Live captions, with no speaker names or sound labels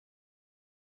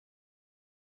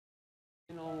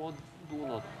はどう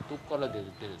な、どこから出て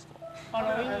るんですか？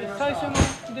最初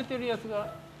の出てるやつ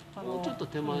がちょっと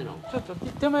手前なの。ちょっと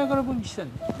手前から分岐してん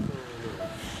の。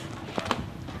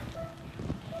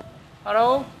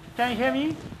Hello, can you hear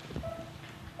me?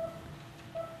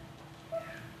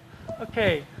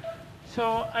 Okay,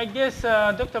 so I guess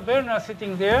Dr. Berner is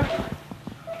sitting there.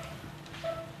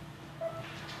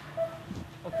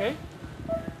 Okay.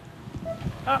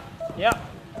 Ah, yeah.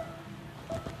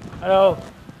 Hello.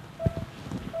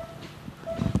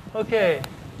 Okay.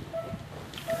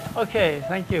 Okay,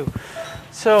 thank you.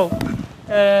 So,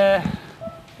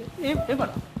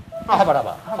 Ibara.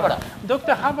 Habara.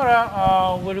 Dr.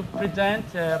 Habara will present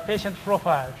patient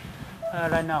profile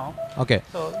right now. Okay.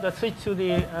 So let's switch to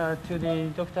the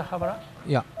Dr. Habara.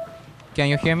 Yeah. Can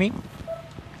you hear me?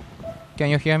 Can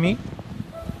you hear me?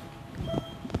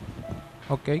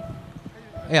 Okay.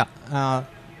 Yeah.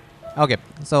 Okay.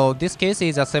 So this case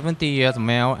is a 70 years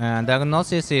male and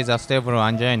diagnosis is a stable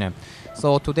angina.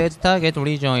 So today's target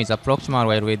region is a proximal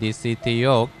LAD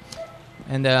CTO.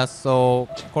 And so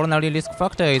coronary risk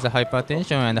factor is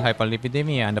hypertension and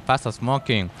hyperlipidemia and past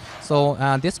smoking. So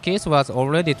this case was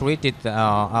already treated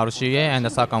RCA and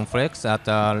circumflex at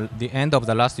the end of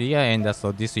the last year and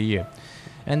so this year.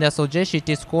 And so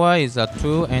JCT score is a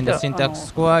 2 and the syntax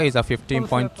score is a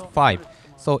 15.5.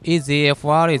 So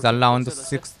EGFR is around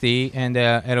 60 and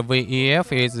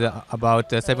LVEF is about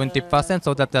 70%.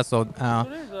 So that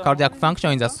cardiac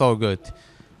function is so good.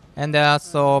 And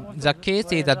so the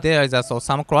case is that there is also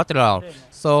some collateral.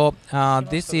 So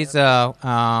this is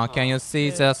can you see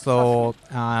the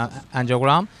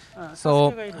angiogram?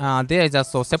 So there is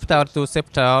also septal to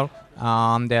septal.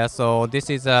 So this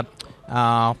is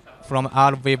from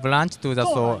RV branch to the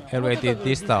LAD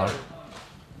distal.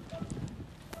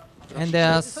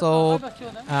 And so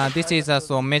this is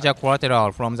major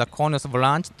collateral from the conus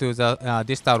branch to the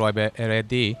distal of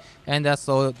LAD. And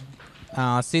so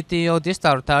CTO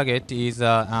distal target is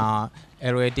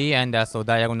LAD and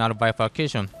diagonal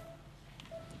bifurcation.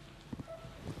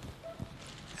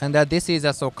 And this is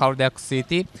cardiac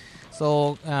CT.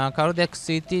 So cardiac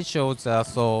CT shows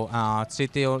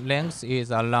CTO length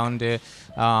is around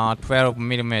 12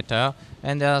 millimeter.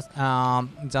 And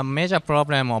the major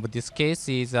problem of this case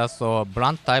is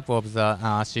blunt type of the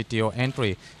CTO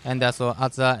entry. And so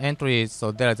at the entry,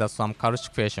 so there is some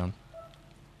calcification.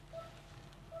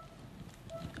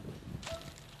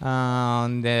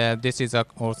 And this is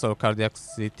also cardiac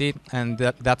CT, and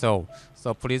that's all.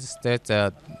 So please state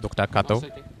Dr. Kato.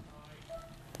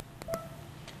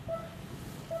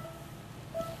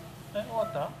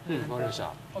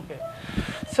 Okay.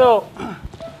 So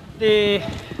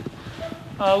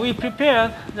we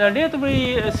prepared the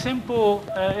relatively simple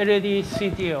LAD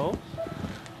CTO.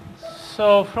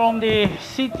 So from the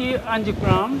CT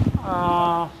angiogram,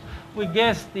 we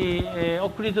guess the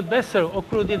occluded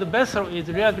vessel is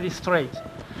relatively straight.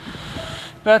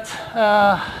 But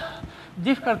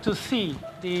difficult to see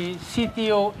the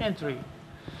CTO entry.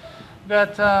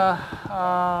 But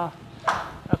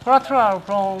collateral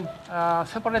from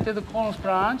separated conus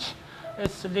branch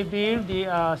is revealed the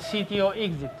CTO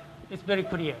exit. It's very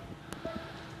clear.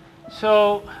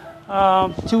 So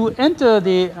to enter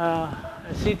the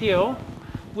CTO,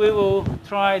 we will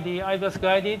try the IBUS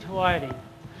guided wiring.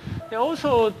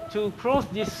 Also, to cross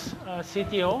this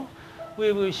CTO,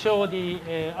 we will show the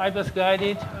IBUS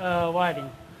guided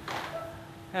wiring.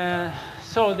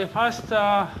 So the first,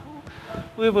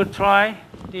 we will try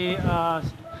the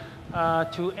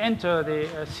to enter the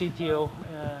CTO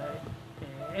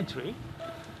entry.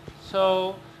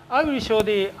 So I will show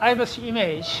the IBUS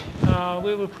image.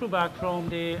 We will pull back from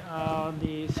the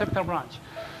septal branch.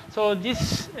 So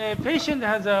this patient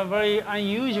has a very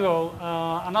unusual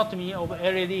anatomy of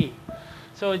LAD.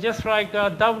 So just like a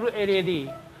double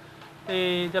LAD,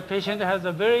 the patient has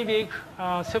a very big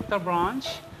septal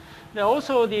branch.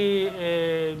 Also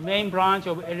the main branch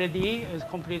of LAD is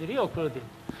completely occluded.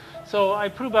 So I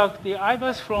pull back the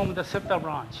IBUS from the septal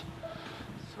branch.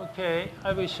 Okay,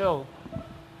 I will show.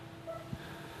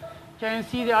 Can you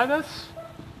see the IBUS?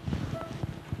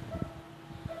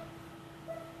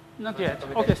 Not yet.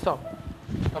 Okay, stop.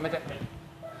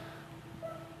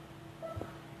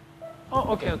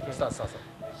 Oh, okay. Start.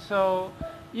 So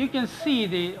you can see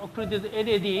the occluded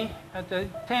LAD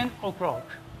at 10 o'clock.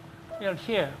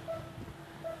 Here.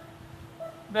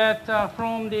 But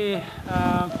from the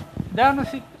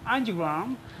diagnostic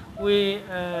angiogram, we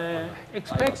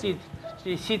expected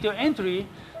the CTO entry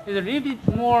is a little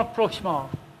bit more proximal,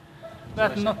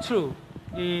 but not true.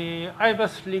 The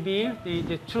IBUS revealed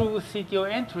the true CTO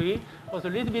entry was a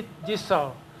little bit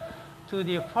distal to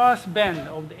the first band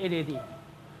of the LAD.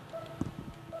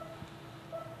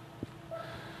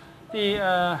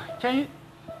 Can you?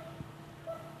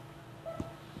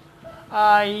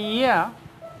 Yeah,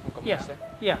 yeah,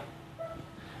 yeah,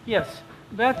 yes.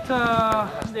 But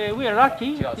we are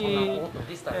lucky.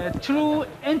 The true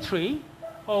entry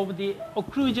of the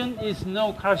occlusion is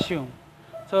no calcium.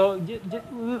 So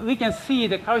we can see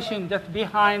the calcium just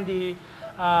behind the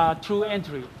true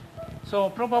entry. So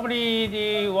probably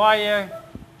the wire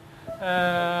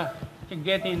can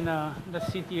get in the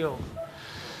CTO.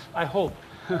 I hope.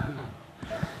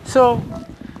 So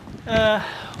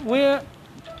we're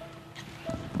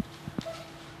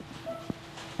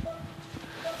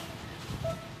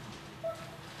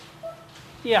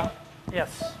yeah,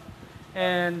 yes.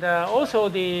 And also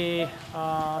the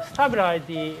stabilize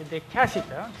the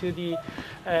catheter to the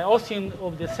ostium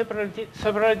of the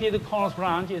separated conus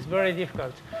branch is very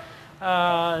difficult.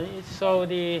 So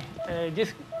the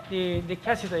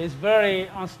catheter is very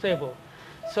unstable.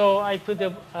 So I put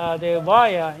the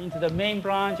wire into the main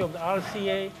branch of the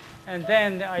RCA, and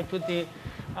then I put the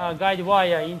guide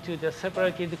wire into the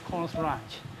separated conus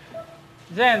branch.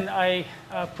 Then I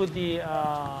put the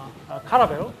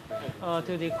caravel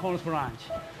to the conus branch.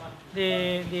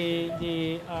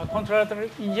 The contralateral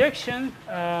injection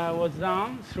was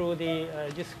done through the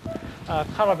this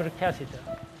caravel catheter.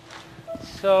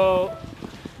 So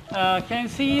can you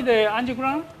see the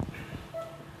angiogram?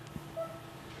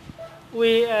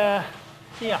 We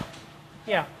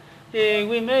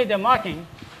we made the marking.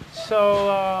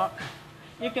 So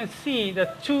you can see the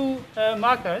two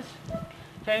markers.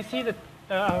 Can you see the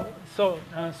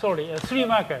three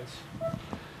markers.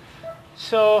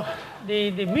 So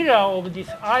the mirror of this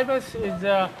ibis is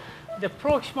the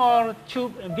proximal two,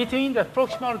 between the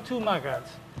proximal two markers.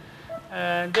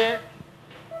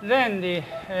 Then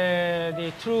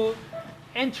the true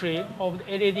entry of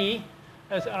the LED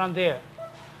is around there.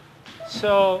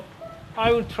 So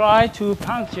I will try to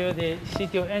puncture the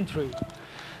CTO entry.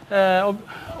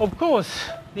 Of course,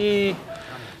 we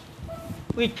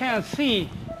can see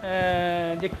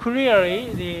clearly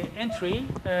the entry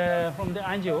from the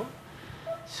angio.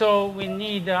 So we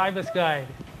need the IBUS guide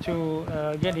to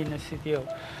get in the CTO.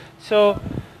 So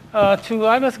to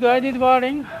IBUS guided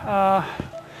wiring,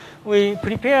 we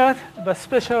prepared the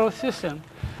special system.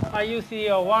 I use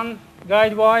the one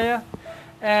guide wire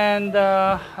and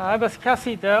IBUS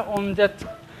catheter on that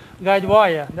guide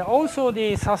wire. Also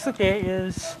the Sasuke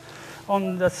is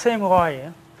on the same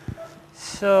wire.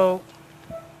 So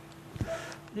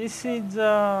this is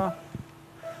the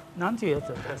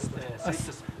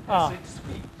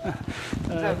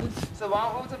So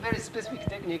one of the very specific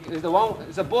technique is the one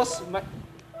the both.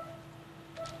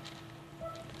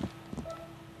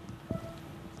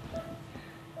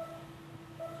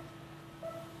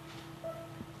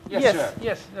 Yes, sure.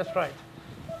 yes, that's right.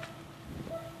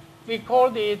 We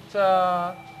called it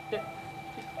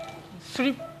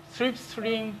strip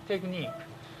string technique.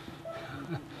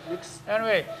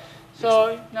 Anyway,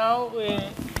 so now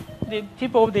the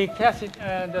tip of the cassette,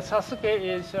 the Sasuke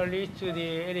is lead to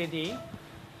the LED.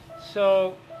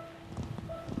 So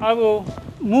I will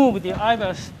move the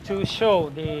IBUS to show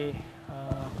the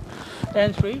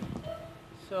entry.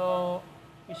 So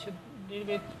we should leave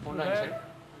it there.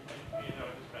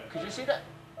 Could you see the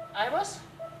IBUS?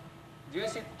 Do you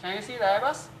see? Can you see the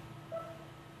IBUS?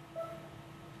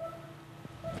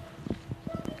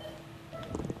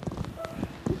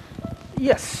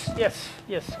 Yes, yes,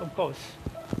 yes, of course.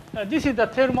 This is the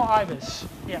thermo IBUS.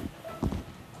 Yeah.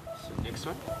 So next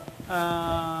one.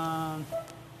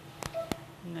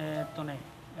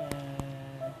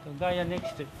 Gaia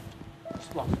next to.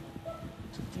 Next one.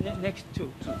 Next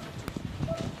two.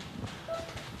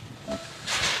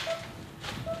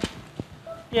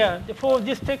 Yeah, for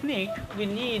this technique, we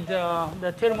need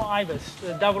the thermo IBUS,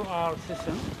 the double R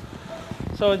system.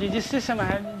 So this system,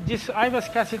 this IBUS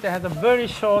catheter has a very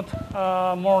short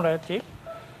molar tip.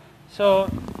 So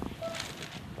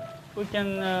we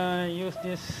can use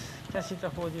this catheter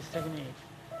for this technique.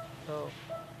 So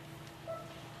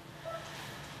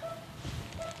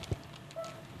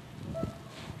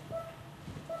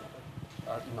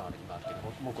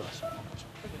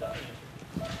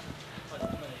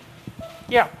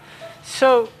yeah,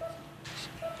 so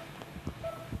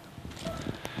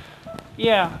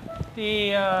yeah,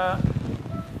 the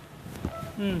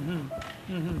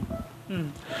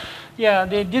yeah,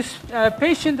 this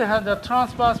patient has a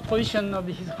transverse position of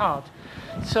his heart,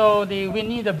 so we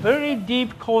need a very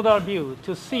deep caudal view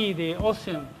to see the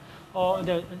ostium, or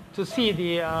to see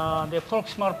the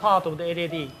proximal part of the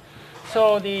LED.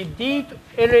 So the deep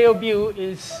aerial view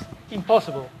is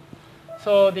impossible.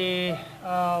 So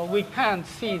we can't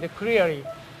see the clearly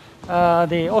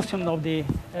the ocean of the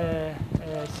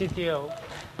CTO.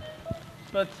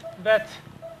 But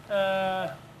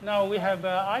now we have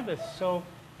IBIS. So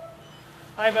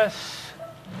IBIS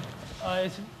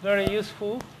is very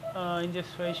useful in this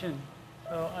situation.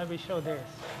 So I will show this.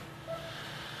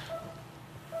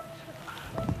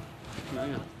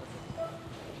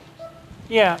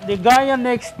 Yeah, the Gaia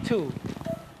next 2.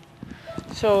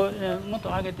 So もっと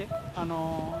上げて、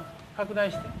拡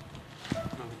大して。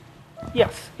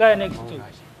Yes, Gaia next 2.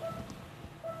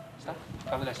 した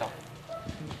拡大した。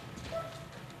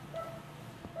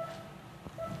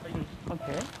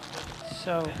Okay,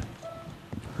 so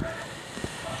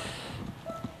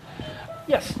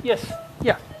yes,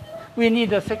 yeah. We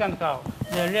need a second curve,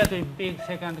 the relatively big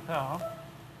second curve.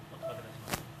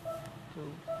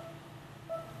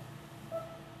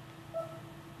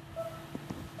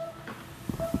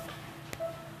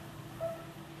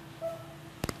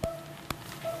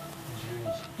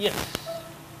 Yes.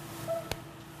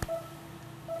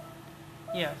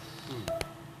 Yes.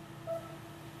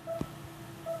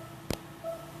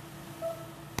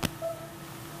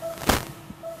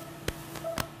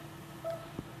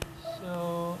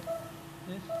 So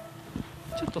this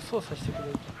ちょっと操作してく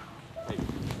れるかな。はい。ち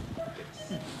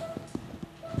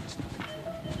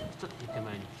ょっと手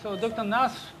前に。So Dr.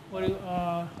 Nas will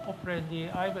operate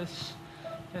the IBIS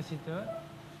catheter.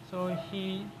 So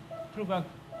he pull back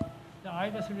the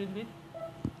IBIS a little bit.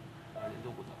 あれ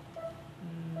どこだ？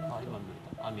あ、今見え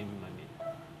た。あ、耳前見えた。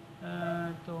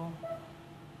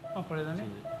あ、これだね。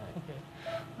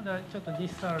OK。だちょっとディ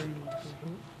スターリング。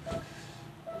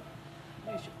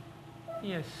よいしょ。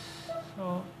Yes.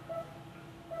 So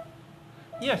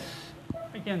yes,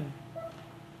 again.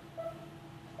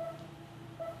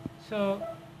 So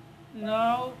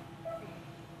now,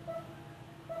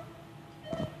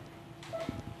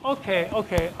 okay.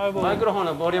 I will. マイクロフォン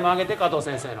のボリューム上げて加藤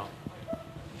先生の。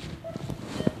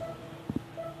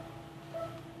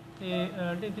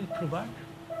Did it provide?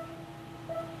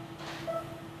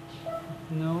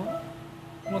 No.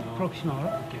 Not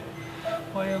proximal. Okay.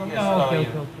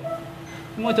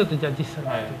 もうちょっとじゃあ実際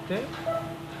やってて、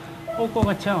方向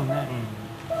が違うね。ちょ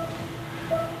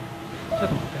っと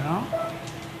待ってな。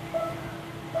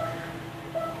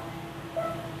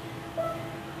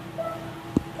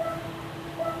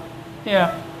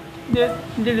Yeah, the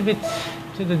little bit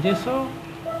to the distal.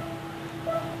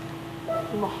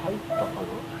 今入ったかな。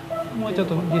もうちょっ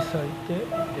と実際行って。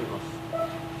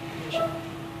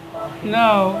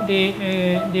Now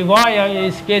the wire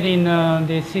is getting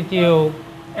the CTO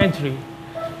entry.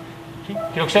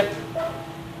 記録して。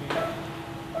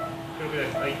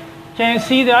Can you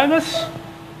see the IBIS?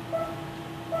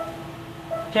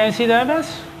 Can you see the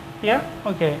IBIS? Yeah?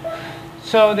 Okay.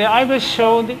 So the IBIS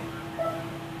showed.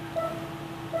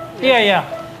 Yeah.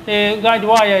 The guide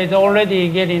wire is already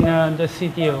getting the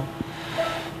CTO.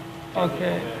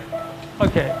 Okay.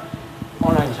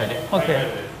 オンラインにしないで。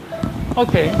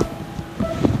Okay.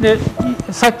 で、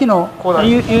さっきの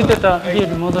言ってたビー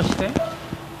ル戻して。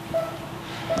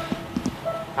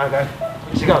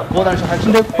違う、高段下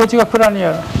で、こっちがプラニ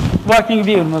アル。ワーキング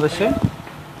ビュー戻して。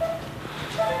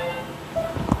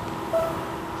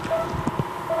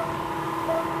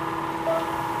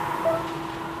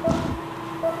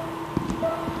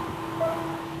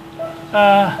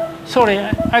Sorry,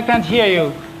 I can't hear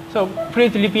you. So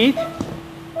please repeat.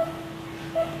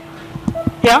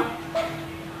 Yeah?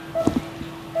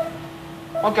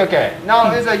 Okay. Now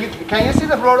can you see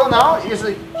the flow now?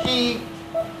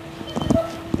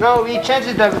 Now we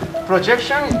changed the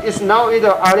projection. It's now with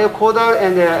the areocaudal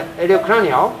and the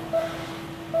areocranial.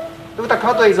 Dr.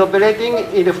 Kato is operating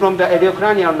it from the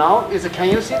areocranial now. Can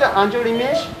you see the angular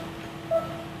image?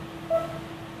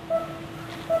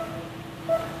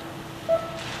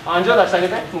 Angular 出してあげ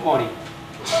て、向こうに。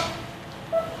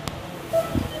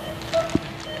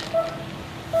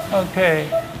Okay.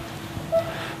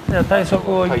 じゃあ体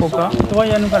側をいこうか。ワイ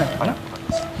ヤー抜かないかな。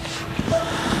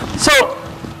So,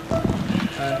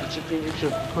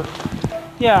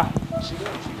 yeah.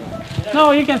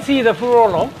 Now you can see the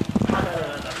fluoro.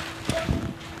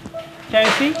 Can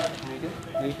you see?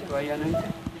 抜いて、ワイヤー抜いて。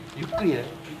ゆっくりで。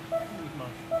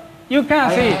You can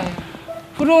see.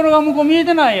 フローロが向こう見え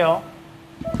てないよ。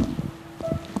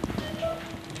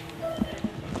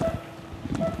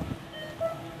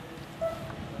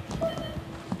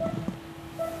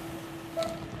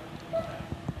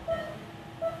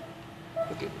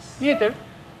見えてる?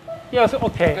 Yes,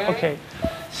 okay.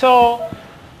 So,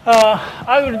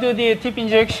 I will do the tip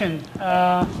injection.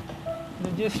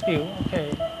 This view,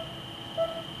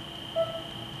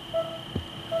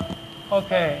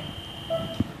 okay.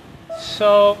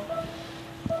 So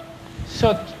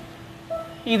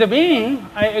in the beginning,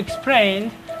 I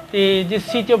explained this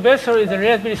CTO vessel is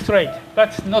relatively straight, but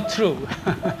it's not true.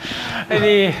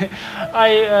 I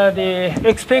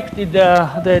expected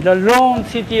the long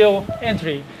CTO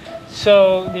entry.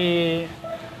 So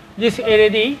this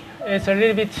LED is a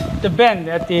little bit the bend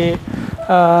at the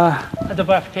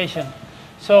bifurcation.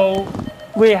 So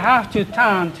we have to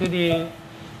turn to the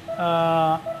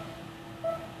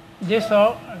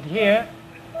distal here.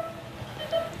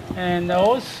 And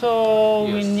also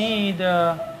we need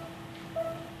RA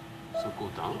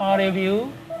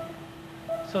view.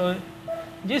 So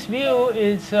this view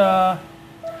is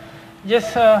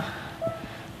just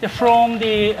from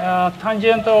the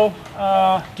tangential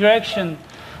direction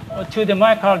to the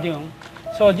myocardium.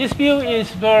 So this view is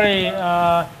very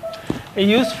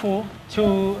useful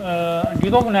to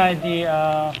recognize the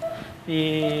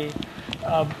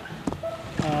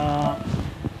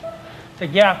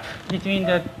gap between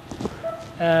the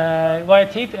wire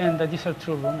tip and the distal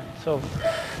true lumen. So,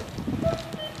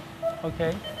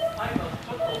 okay.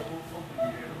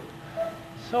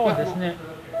 そうですね。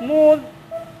もう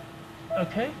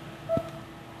okay.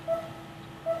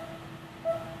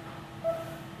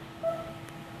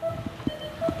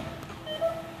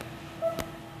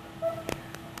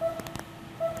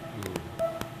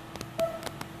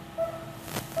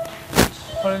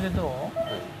 これでどう？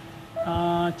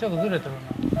あーちょっとずれてる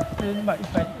な。まあいっ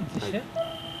ぱい位置して。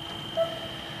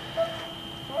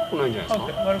悪くないんじゃないですか。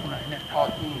Okay、悪くないね。あ、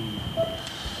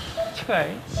近い？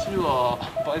 C は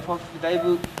バイファだい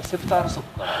ぶセプタール側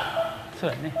から。そう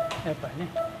やね。やっぱりね。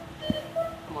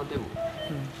まあでも。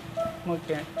もう一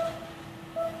回。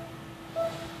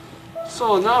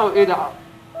So now it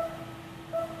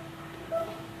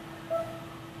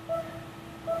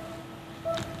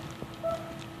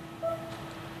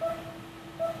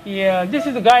Yeah, this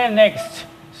is the Gaia next,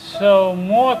 so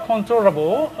more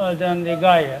controllable than the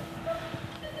Gaia.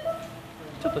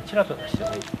 ちょっとちらっと出して。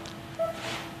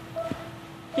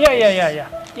Yeah,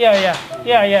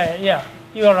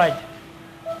 you are right.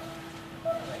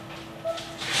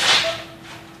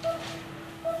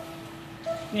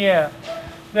 Yeah,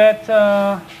 but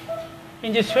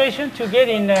in this situation, to get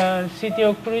in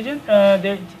CTO collision,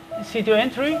 the CTO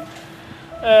entry,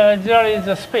 there is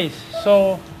a space.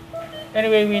 So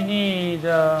anyway, we need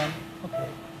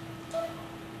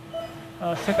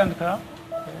second clamp.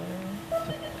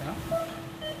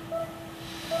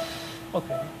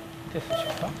 Okay, test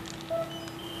shot.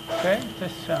 Okay,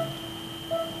 test shot.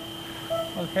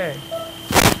 Okay.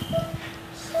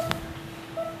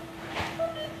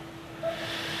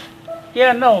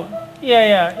 Yeah, no.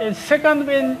 Yeah. Second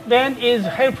bend is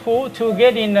helpful to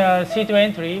get in C2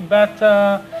 entry, but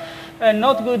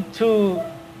not good to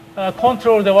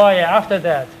control the wire after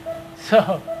that.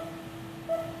 So.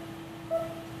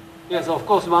 Yes, of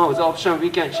course, one of the options we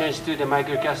can change to the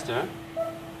microcaster.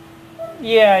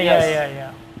 Yeah.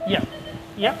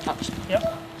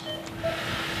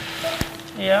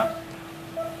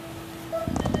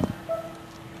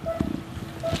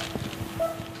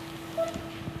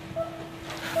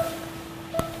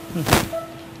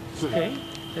 Okay,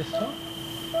 this one.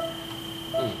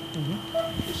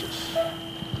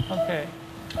 Okay,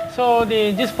 so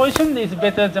this position is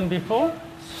better than before.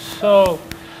 So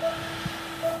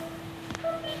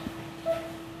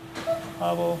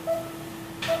I will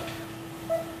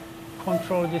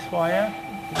control this wire.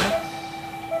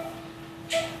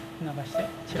 流して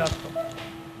ちらっと。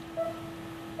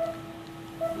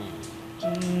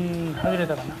外れ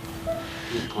たかな。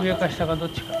上か下かどっ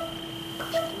ちか。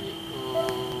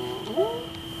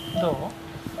どう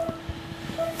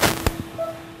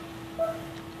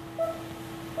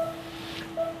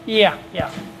？Yeah,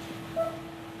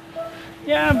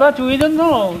 but we don't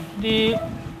know the.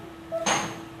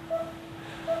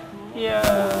 Yeah.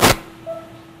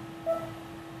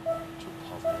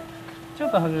 ちょ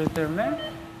っと外れてる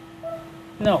ね。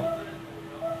No,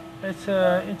 it's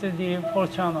the full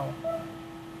channel.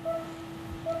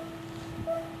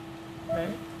 Okay.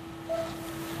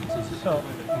 So.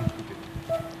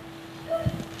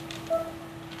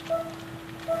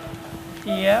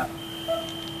 Yeah.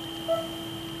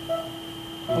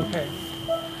 Okay.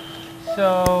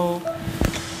 So.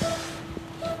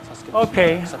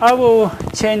 Okay, I will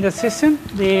change the system.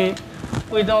 We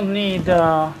don't need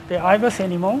the IBUS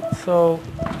anymore. So.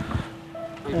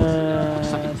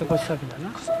 こっち先だ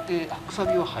な。くさ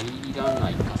びは入らな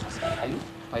いか、さすがに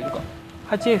入るか。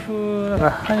8F だか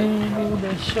ら入る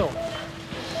でしょう。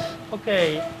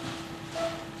Okay.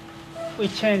 We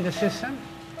change the system.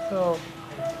 So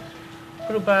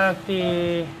put back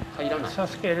the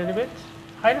Sasuke a little bit.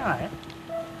 入らない？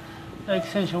エク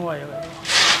ステンションワイヤーがいる。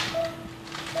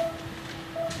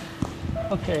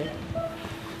Okay.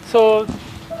 So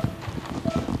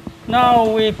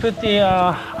now we put the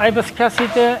IBUS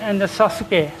catheter and the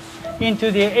Sasuke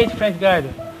into the 8 French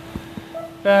guide.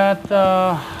 But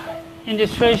in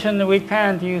this situation, we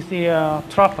can't use the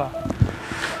trapper.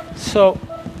 So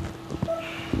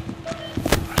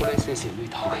これ先生抜い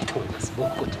た方がいいと思います。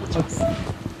僕こっち持ちます。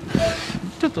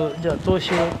ちょっとじゃあどうし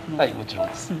よう。はい、もちろん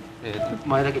です。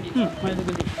前だけでいいですか？前だ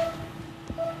けでいい。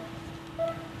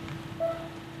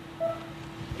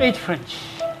8 French.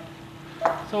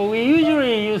 So we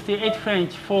usually use the 8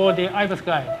 French for the IBUS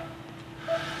guide.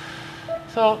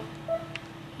 So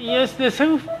yes, the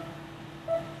 7.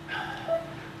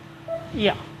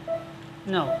 Yeah.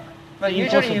 No. But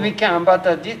usually we can, but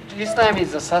this time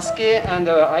is the Sasuke and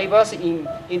IBUS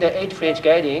in the 8 French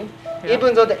guiding. Yeah.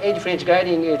 Even though the 8 French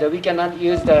guiding, we cannot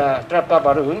use the trapper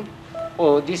balloon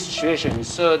for this situation.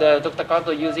 So the Dr.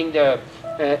 Kato using the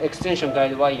extension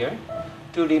guide wire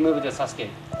to remove the Sasuke.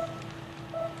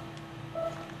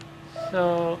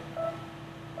 So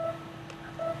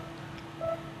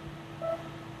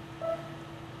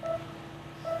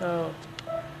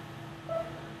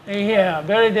yeah,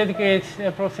 very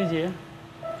dedicated procedure.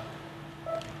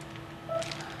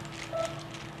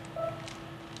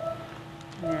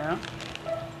 Yeah.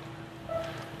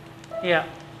 Yeah.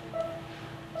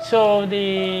 So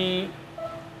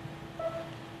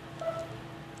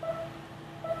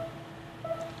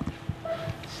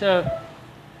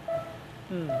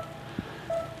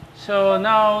so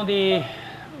now we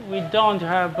don't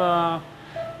have a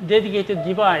dedicated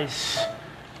device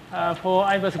for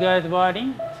IBUS guide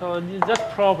wiring, so that's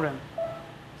a problem.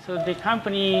 So the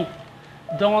company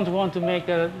don't want to make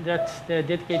that the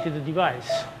dedicated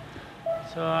device.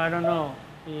 So I don't know,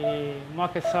 the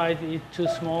market size is too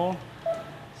small,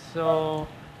 so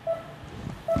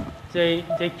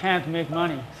they can't make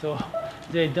money, so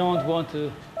they don't want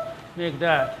to make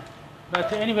that.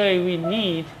 But anyway, we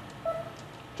need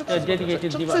a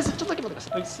dedicated device. ちょっとだけ待ってくだ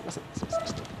さい。すいません。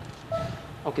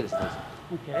OK です。どうぞ。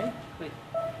Okay. はい。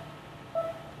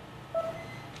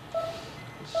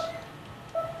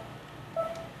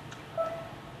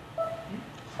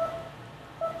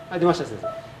あ、出ました先生。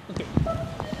Okay.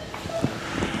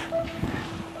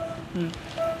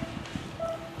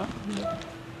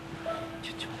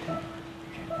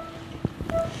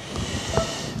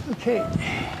 Okay.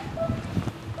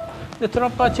 でトラ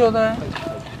ッパーちょうだい。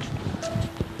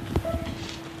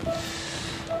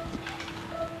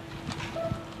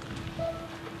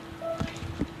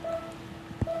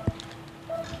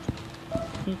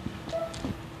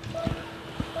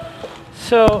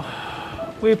So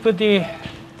we put the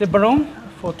balloon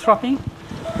for trapping.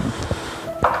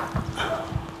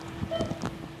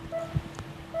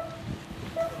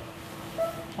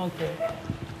 Okay.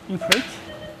 Inflate.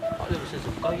 でも先生、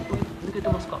抜けて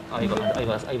ますか？アイバス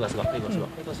がいいですか？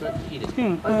う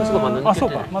ん。アイバスがまだ抜けてない。あ、そう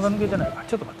か。まだ抜けてないか。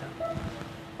ちょっと待って。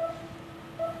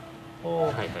お。は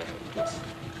いはいはい。いきます。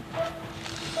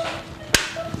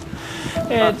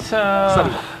It's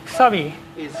Kusabi.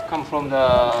 It's come from the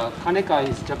Kaneka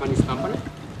is Japanese company.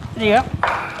 Yeah.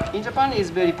 In Japan, it's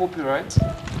very popular, right?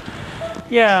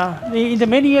 Yeah. The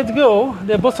many years ago,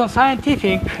 the Boston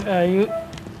Scientific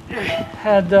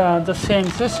had the same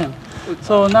system.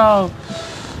 So now,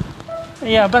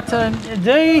 yeah, but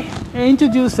they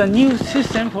introduced a new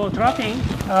system for trapping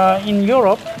in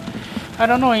Europe. I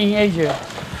don't know in Asia.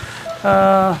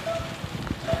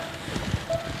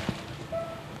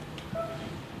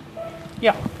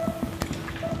 Yeah.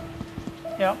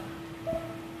 Yeah.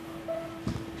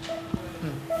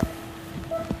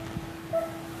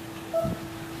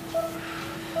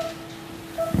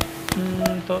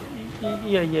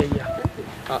いや。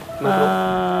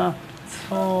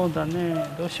そうだね。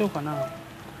どうしようかな。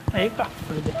ええか、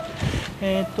これで。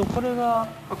これが。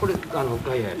これガ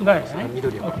イアね。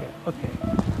緑は。OK。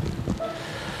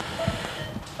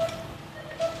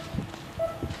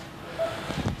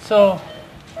So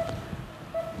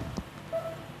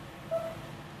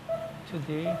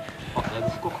today. だいぶ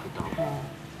深く入ったな。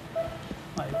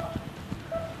まあいいか。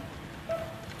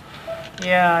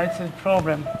Yeah, it's a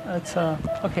problem. It's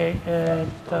okay.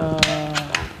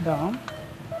 Down.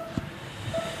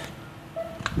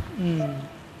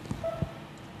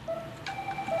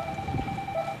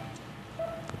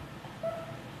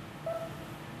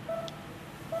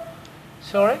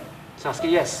 Sorry?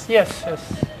 Sasuke, yes. Yes.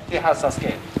 He has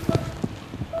Sasuke.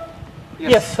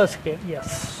 Yes, Sasuke.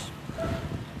 Yes.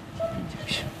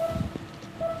 Injection.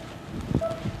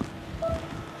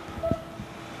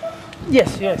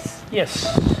 Yes.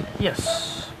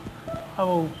 I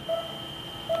will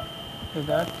do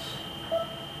that.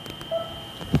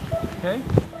 Okay.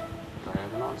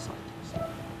 Diagonal side.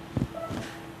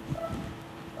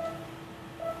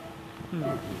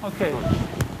 Okay.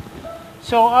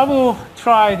 So I will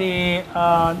try the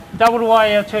double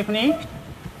wire technique.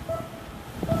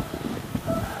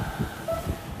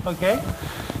 Okay.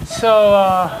 So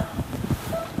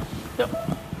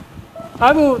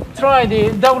I will try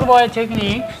the double wire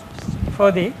technique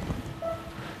for the.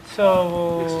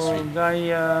 So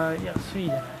yeah, 3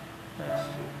 じ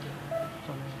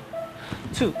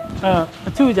ゃない。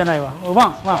2じゃないわ。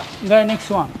1。Guy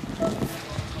next one.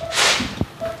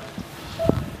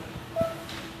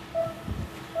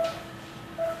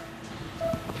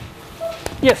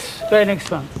 Yes, guy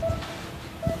next one.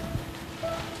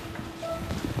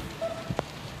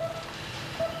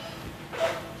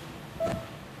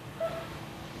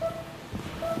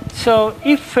 So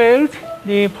if failed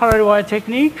the parallel wire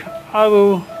technique, I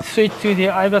will switch to the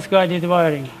IBUS guided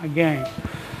wiring again.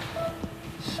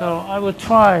 So I will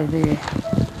try the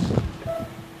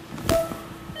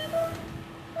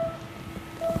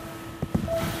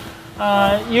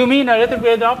you mean a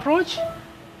retrograde approach?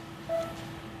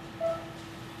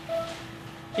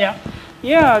 Yeah.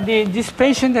 Yeah, this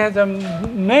patient has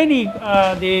many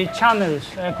the channels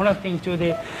connecting to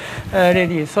the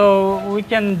radio, so we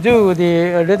can do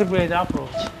the retrograde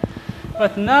approach.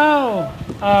 But now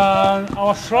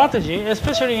our strategy,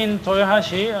 especially in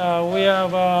Toyohashi, we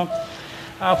have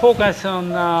focused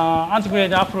on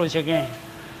antegrade approach again.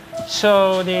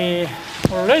 So the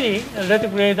already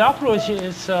retrograde approach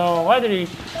is widely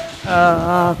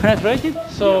penetrated.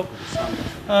 So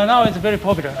now it's very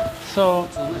popular. So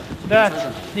that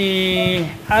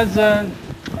as an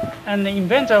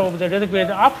inventor of the retrograde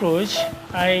approach,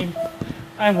 I'm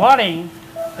worrying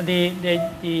that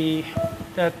the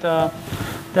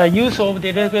use of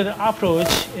the retrograde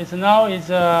approach is now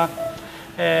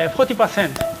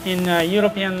 40% in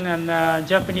European and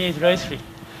Japanese registry.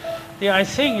 I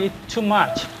think it's too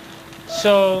much.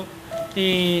 So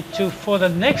for the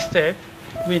next step,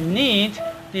 we need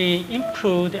the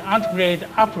improved antegrade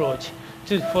approach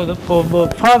for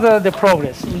further the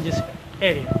progress in this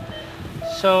area.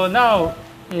 So now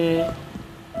we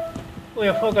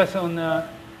are focused on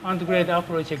antegrade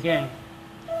approach again.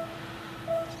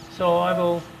 So I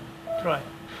will try.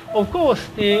 Of course,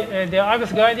 the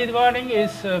IBUS guided wiring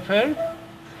is failed.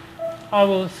 I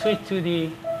will switch to the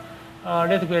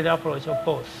retrograde approach, of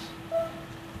course.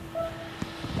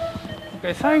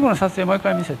 Okay, 最後の撮影もう一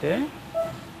回見せて。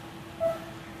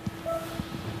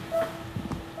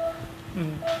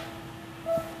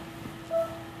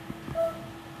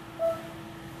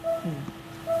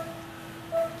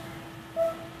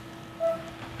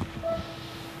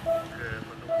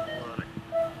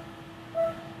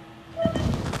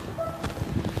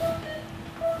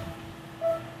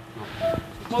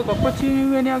もう一回こっち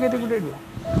上に上げてくれるよ。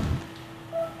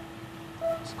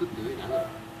作って上に上げる。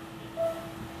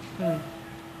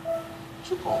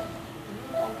ちょっと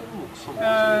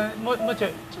もうちょい。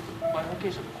ちょっとバイフォーケ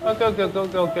ーション。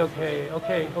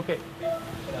OK。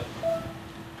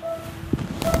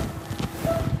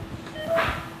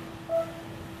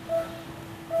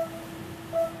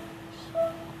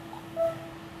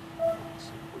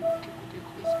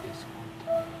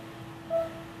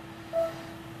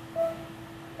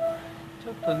ち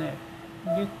ょっとね、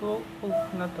リュック大き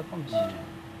くなったかもしれない。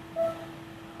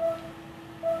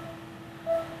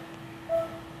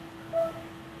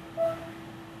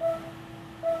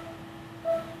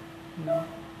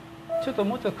ちょっと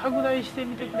もうちょっと拡大して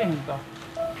みてくれへんか。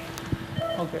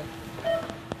OK。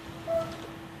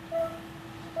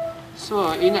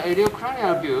So in the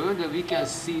iliocranial view, we can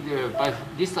see the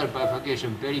distal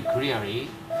bifurcation very clearly.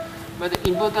 But the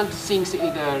important things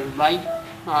in the right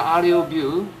aerial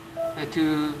view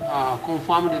to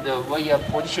confirm the wire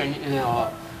position,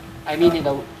 I mean in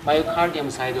the myocardium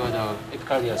side or the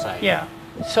epicardial side. Yeah.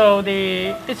 So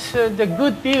it's the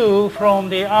good view from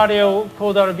the aerial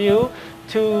caudal view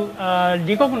to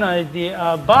recognize the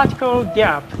vertical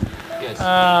gap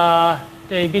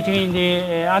between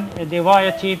the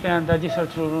wire tip and the distal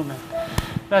true lumen.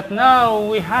 But now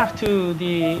we have to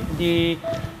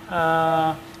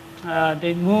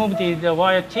move the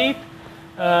wire tip.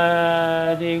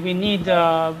 We need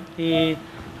the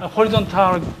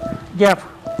horizontal gap.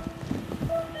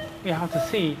 We have to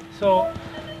see. So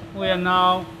we are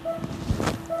now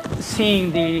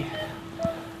seeing the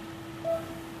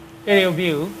aerial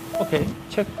view. Okay,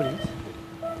 check please.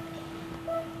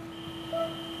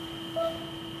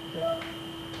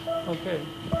 Okay.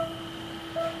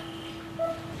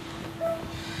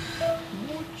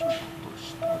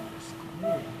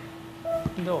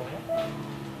 どう？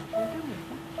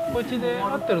こっちで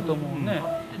合ってると思うね。合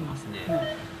ってますね。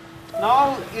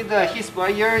Now, his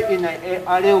wire in the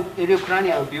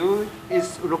iliocranial view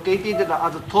is located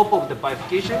at the top of the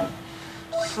bifurcation.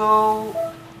 So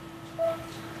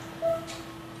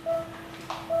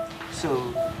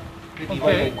maybe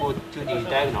wire go to the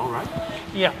diagonal, right?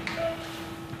 Yeah.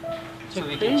 So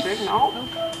we can check now.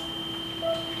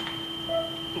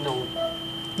 No.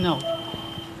 No.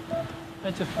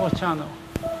 It's a 4-channel.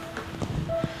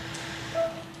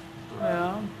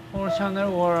 Yeah,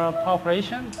 4-channel or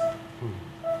perforation.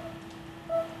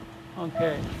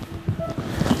 Okay.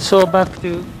 So back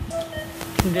to a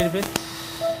little bit.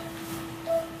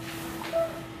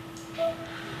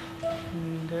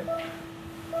で、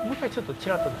もう一回ちょっとち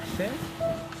らっと出して。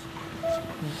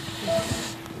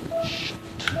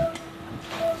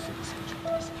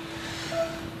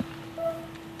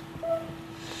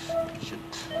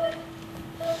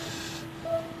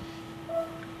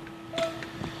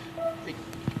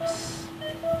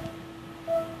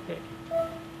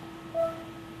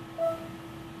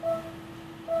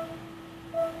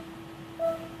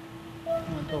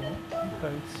どう？一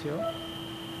回ですよ。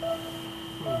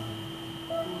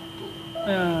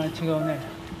違うね。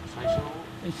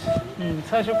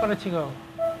最初から違う。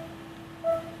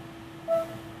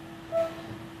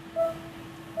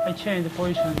I change the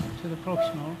position to the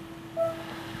proximal.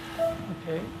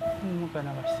 Okay. もう一回流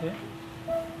して。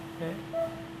Okay.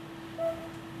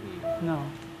 No.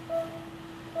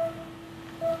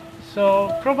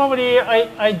 So probably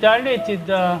I dilated,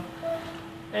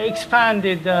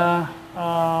 expanded the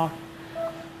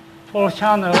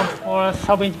 4-channel or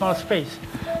subintimal space.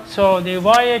 So the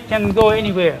wire can go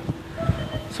anywhere.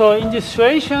 So in this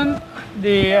situation,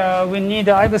 we need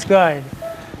the IBUS guide.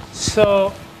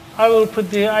 So I will put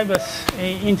the IBUS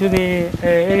into the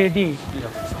LED.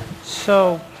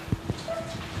 So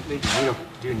do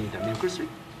you need a microscope?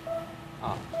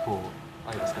 For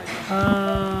IBUS guide.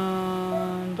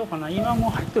 どうかな。今も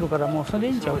う入ってるからもうそれでい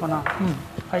いんちゃうかな。は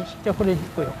い。じゃあこれ引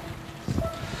くよ。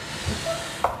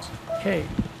Okay.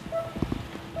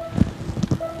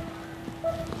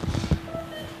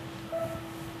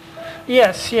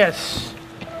 Yes.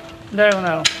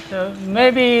 Diagonal.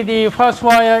 Maybe the first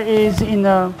wire is in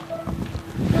the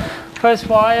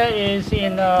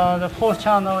 4th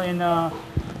channel in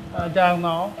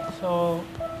diagonal. So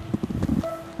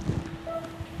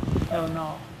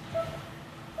diagonal.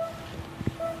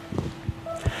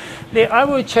 I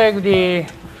will check the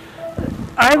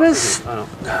IBUS.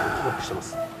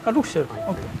 Looks good.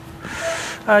 Okay.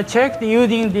 Check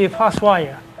using the first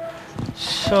wire.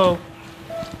 So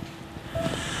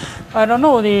I don't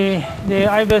know the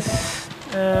IBUS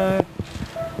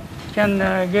can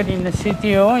get in the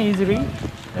CTO easily.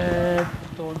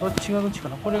 どっちがどっちか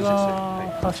な。これが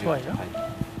ファーストワイヤー。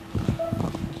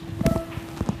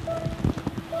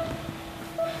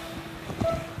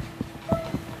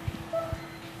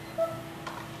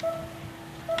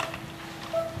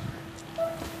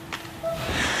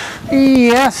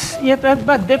Yes,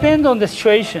 but depends on the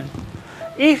situation.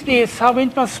 If the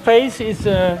subintimal space is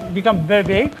become very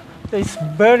big, it's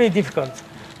very difficult,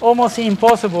 almost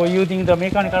impossible using the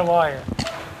mechanical wire.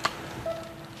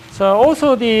 So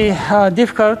also the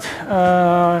difficult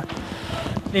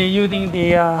using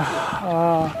the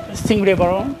stingray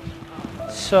balloon.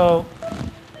 So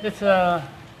it's a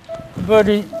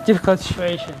very difficult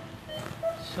situation.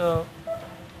 So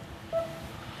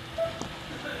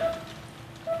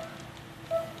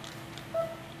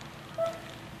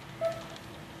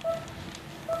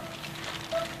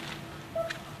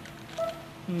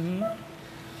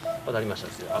当たりました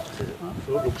ですよ。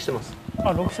ロックしてます。ロ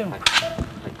ックしてるの。はい。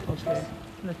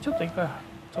ちょっと一回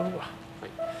取るわ。はい。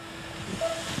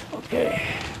OK。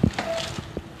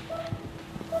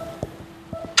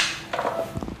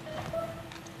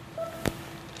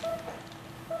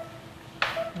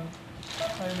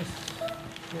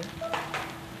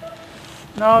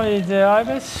Now is the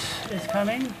IBUS is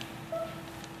coming.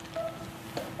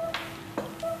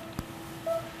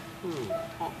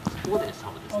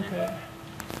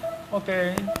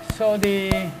 Okay. So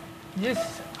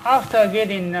this after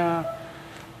getting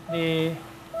the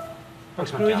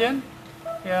exclusion,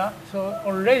 yeah. So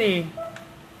already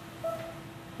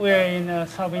we are in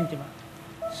subintimal.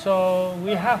 So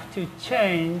we have to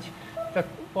change the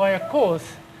wire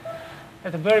course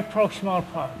at the very proximal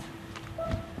part.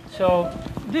 So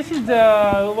this is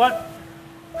the what?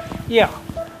 Yeah.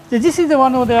 This is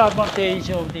one of the advantage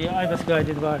of the IBUS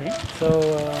guided wiring. So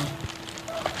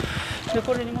で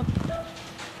これにも。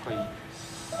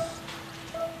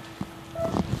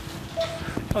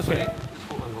それ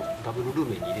ダブルルー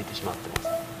メンに入れてしまってます。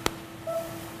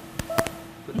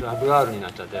WR にな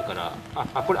っちゃってるから、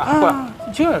これ、違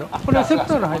うやろ。これセク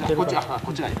トル入ってるこっち、から。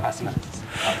こっちがいい。すみません。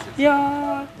いや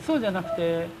ー、そうじゃなく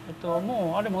て、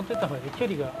もうあれ持ってった方がいい。距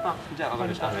離が。じゃあ、わかり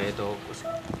ました。カードじ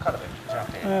ゃな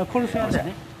くて。コルセアだよ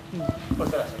ね。こ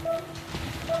れから。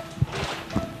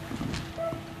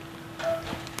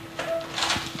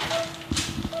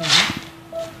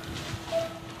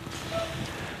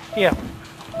Yeah.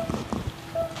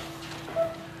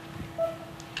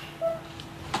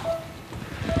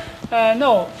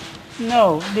 No.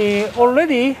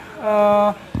 Already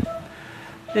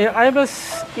the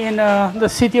IBUS in the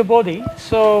CTO body.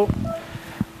 So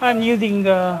I'm using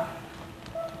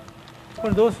こ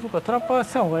れどうするかトラッパー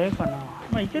した方がいいかな。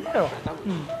まあいけるやろ。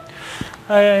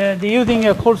The using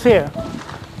a Corsair.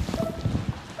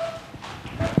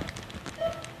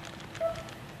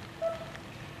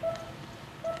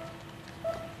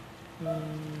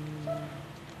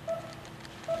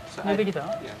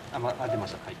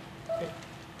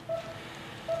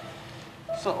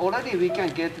 So already we can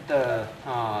get the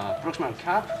proximal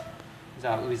cap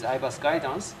with IBUS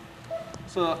guidance.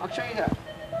 So actually,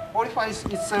 Orify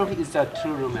itself is a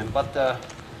true lumen, but the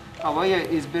wire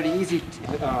is very easy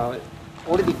to,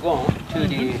 already gone to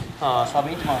the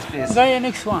subintimal space. Gaia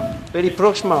X1. Very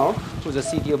proximal to the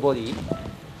CTO body.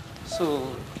 So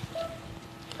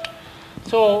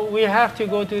we have to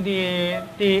go to the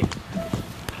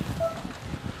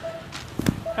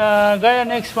Gaia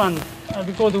X1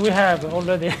 because we have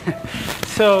already.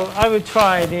 So I will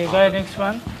try the Gaia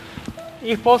X1.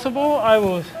 If possible, I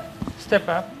will step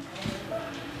up.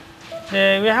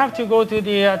 We have to go to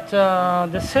the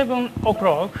 7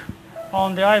 o'clock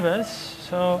on the IBUS.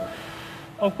 So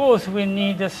of course we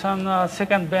need some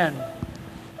second bend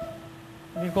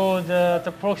because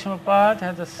the proximal part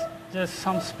has just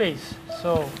some space.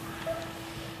 So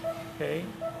okay,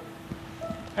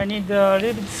 I need a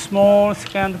little bit small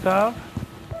second curve.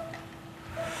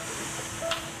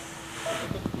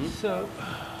 So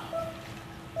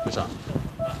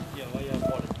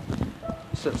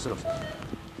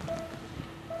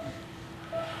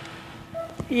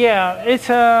yeah, it's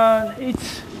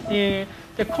the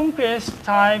Conquest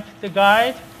type. The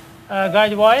guide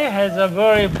wire has a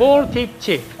very ball tip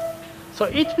chip, so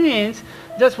it means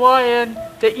that's why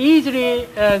they easily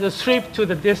strip to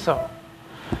the distal.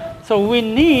 So we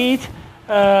need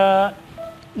a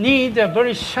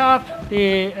very sharp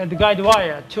the guide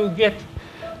wire to get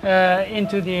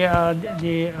into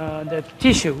the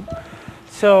tissue.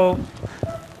 So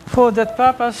for that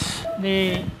purpose,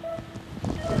 the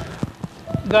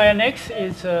Gaia X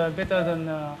is better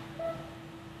than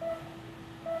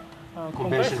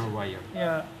conventional wire.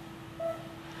 Yeah.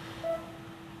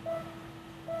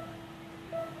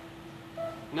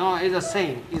 No, it's the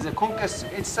same. It's a Conquest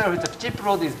itself. The chip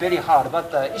load is very hard, but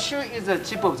the issue is the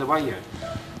chip of the wire.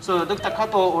 So Dr.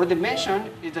 Kato already mentioned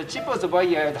is the chip of the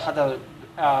wire had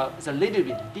is a little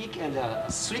bit big and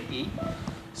slippy.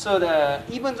 So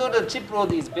even though the chip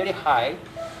load is very high,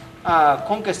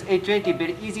 Conquest 820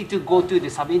 very easy to go to the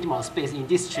subintimal space in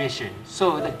this situation.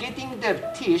 So getting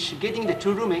the tissue, getting the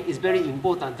true lumen is very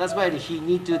important. That's why he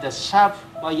needs the sharp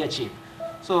wire chip.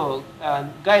 So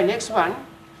Gaia next one,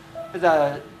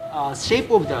 the shape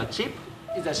of the chip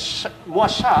is more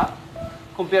sharp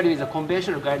compared with the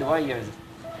conventional guide wires.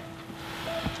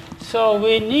 So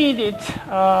we needed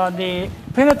the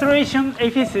penetration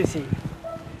efficiency.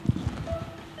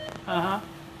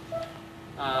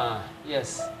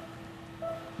 Yes.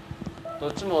 ど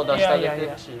っちも出してあげ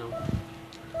てほしいな。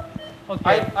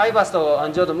アイバスとア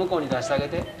ンジョード向こうに出してあげ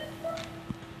て。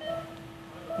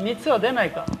3つは出な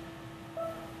いか。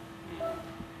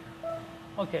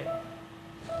OK。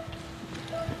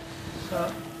So,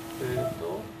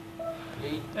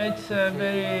 it's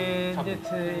very,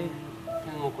 10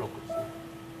 o'clock ですね。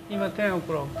今10 o'clock。ち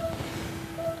ょ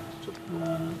っと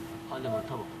でも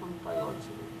多分反対側です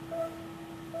よね。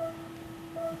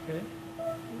OK。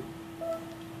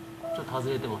ちょっと外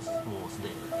れてます。もうすで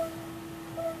に。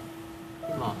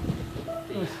今。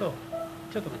そう。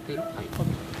ちょっと待って。はい。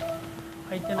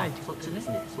入ってないってことです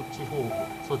ね。そっち方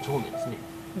面ですね。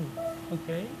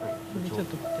OK。はい。ちょっ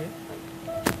と待って。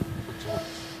ち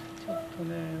ょっと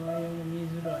ね、ワイヤーが見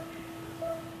づらい。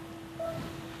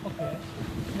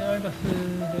OK。で、アイバスで、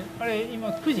あれ、今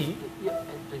9時？いや、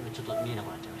今ちょっと見えなく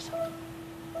なっちゃいました。ど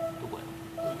こや？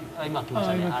今来まし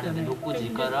たね。あれで6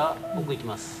時から僕行き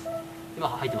ます。今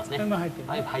入ってますね。今入ってる。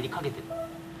入りかけてる。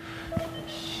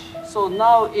So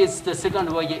now is the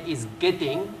second wire is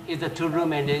getting is the two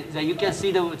room and you can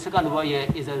see the second wire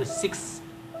is a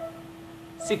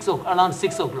around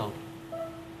 6 o'clock.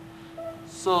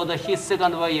 So his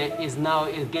second wire is now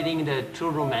getting the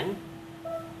true lumen.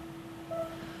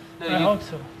 I hope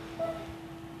so.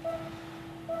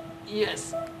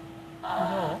 Yes.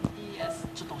 No. Yes.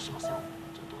 ちょっと押しますよ。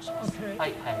ちょっと押します。 Okay. は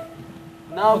いはい。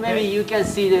Now Okay. maybe you can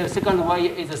see the second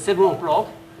wire is a 7 o'clock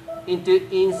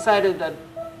inside of the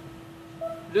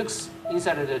looks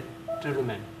inside of the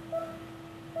lumen.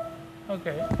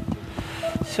 Okay.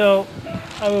 So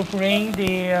I will bring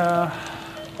the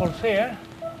corsair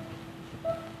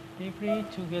deeply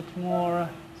to get more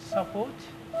support.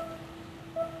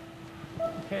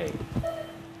 Okay.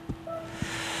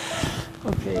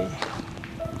 Okay.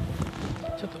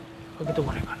 ちょっと開けて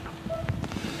もらえかな。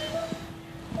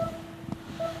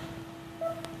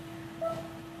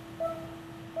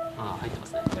あ、入ってま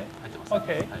すね。入ってます。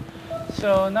 Okay. はい。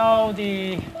 So now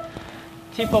the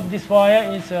tip of this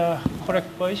wire is correct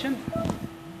position.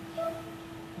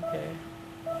 Okay.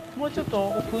 もうちょっと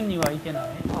奥にはいけない。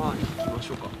あ、行きま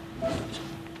しょうか。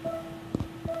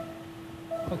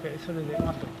Okay. それで待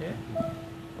っといて。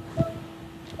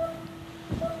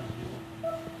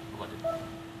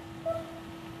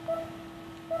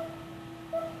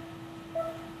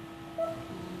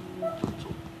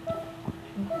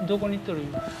どこに行っとる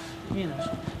今見えない。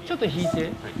ちょっと引いて。はい。ちょ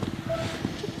っ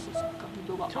と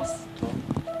ちょっと。こ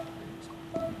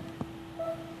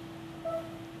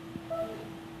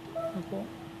こ。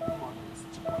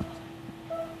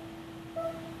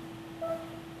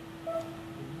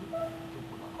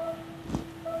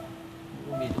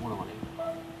見えてこなかっ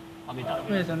た。あ、見えた。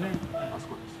見えたね。あそ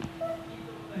こです。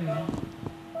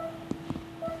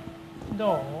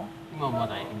どう？今ま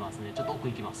だいますね。ちょっと奥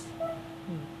行きます。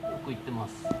奥行ってま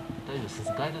す。大丈夫です。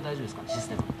ガイド大丈夫ですかね、シス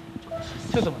テム。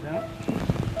ちょっと待ってな。だい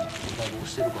ぶ押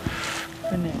してるから。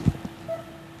これね。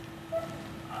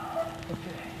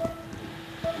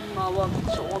今は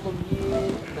ちょうど見え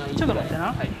ない。ちょっと待ってな。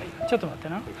はいはい。ちょっと待って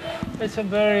な。It's a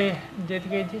very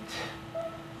dedicated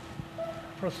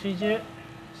procedure,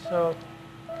 so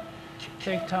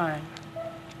take time.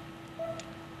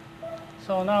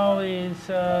 So now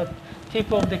is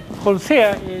tip of the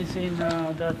corsair is in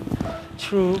the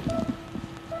true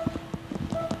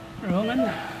lumen.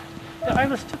 で、アイ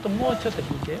バスちょっともうちょっと引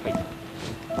いて。引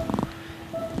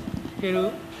け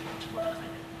る？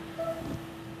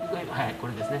はい、こ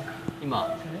れですね。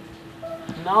今。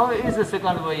Now is the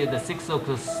second wire, the 6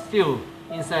 o'clock still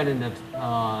inside in the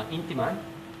intima.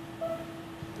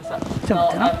 ちょっと待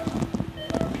ってな。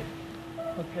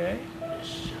Okay.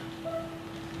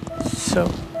 So.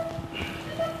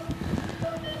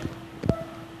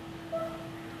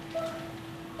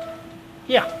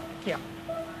 Yeah, yeah.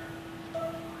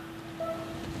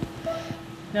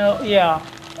 Now, yeah,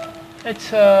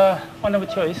 it's one of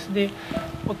choice.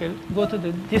 Okay, go to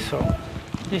the this row.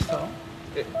 This row.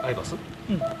 アイバス？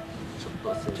うん。ちょっ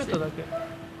と先生。ちょっとだけ。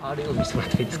あれを見せてもら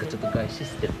っていいですか？ちょっと外シ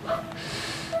ステムが。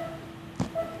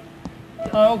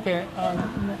Okay,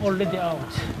 already out.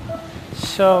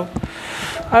 So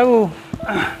I will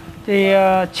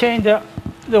change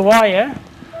the wire.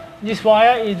 This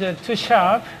wire is too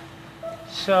sharp,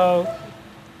 so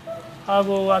I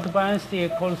will advance the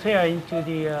corsair into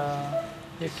the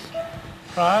this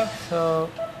plug. So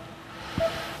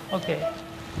okay.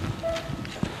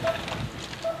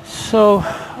 So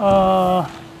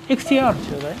XTR,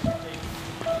 should I?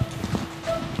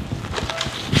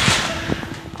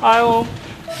 I will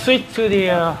switch to the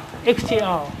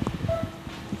XTR.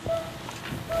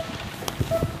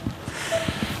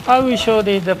 I will show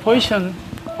the position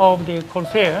of the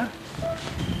corsair.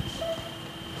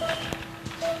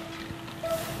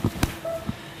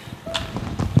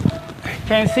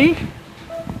 Can you see?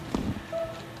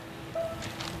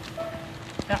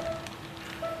 Yeah.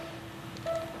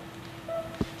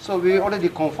 So we already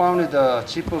confirmed the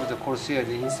chip of the corsair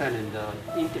inside in the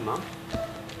intima.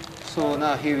 So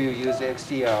now he will use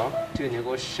XDR to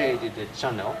negotiate the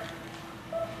channel.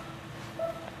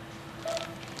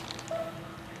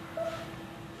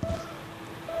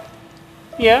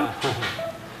 Yeah.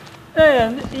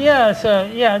 Yes.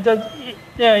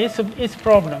 Yeah. It's a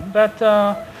problem. But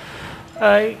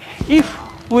if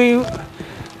we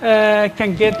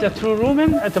can get the true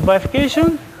lumen at the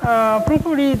bifurcation,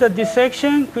 probably the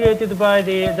dissection created by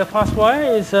the first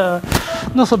wire is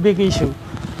not so big issue.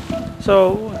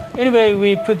 So anyway,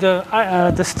 we put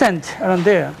the stent around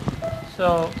there.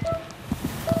 So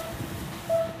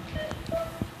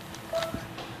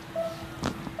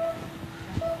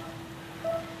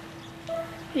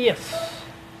yes.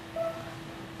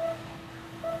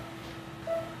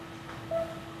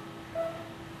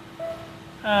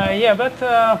 Yeah, but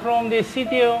from the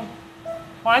CTO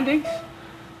findings,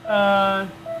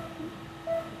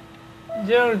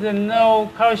 there is no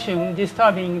calcium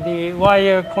disturbing the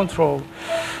wire control.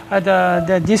 at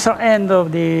the distal end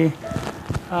of the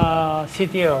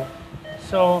CTO.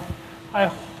 So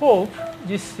I hope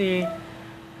this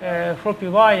floppy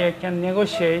wire can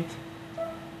negotiate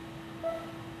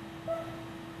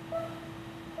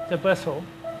the vessel.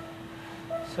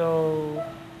 So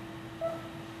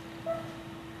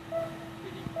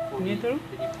needle?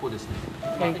 こうですね。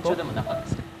まあ一応でも中で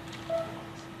すね。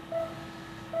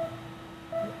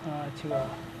違う。こ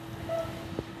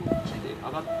っちで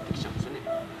上がってきちゃうんですよね。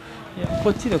いや、こ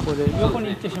っちでこうで横に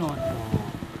行ってしまう。こ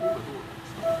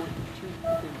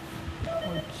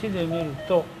っちで見る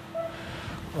と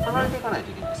離れていかない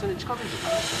といけない。それ近づいていか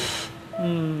ないですよね。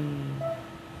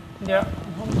いや、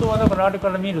本当はだからあれか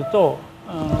ら見ると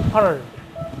パラレル。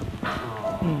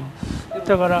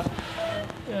だから、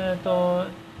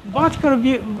vertical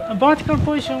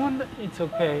position one it's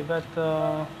okay, but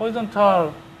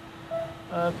horizontal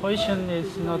position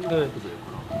is not good.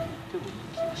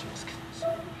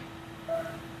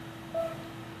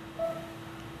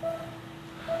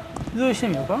 図をして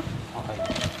みようか。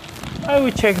I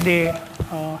will check the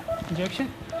injection.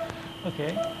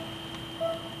 Okay.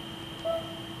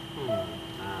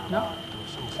 No?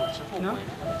 No?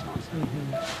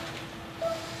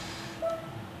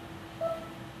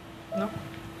 No?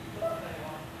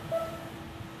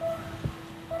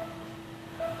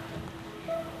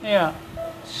 Yeah.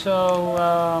 So,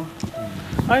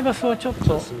 アイバスをちょっ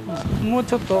と、もう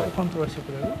ちょっとコントロールして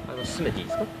くれる？進めていい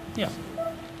ですか？いや。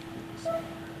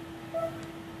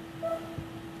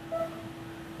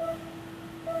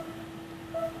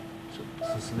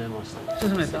進めました。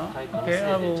進めた？ Okay,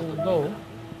 I will go.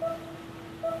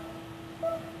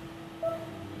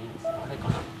 あれか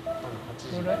な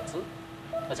？8時のやつ？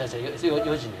あ、違う、4時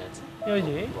のやつ。4時？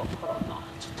わからんな。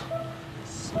ちょっ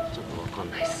とわかん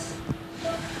ないです。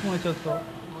もうちょっと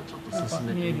進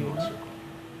めてみましょうか。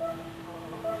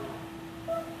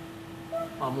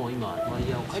あ、もう今ワイ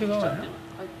ヤーを帰ってきちゃって、帰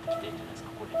ってきていいんじゃないですか。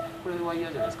これワイヤ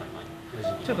ーじゃないですか今。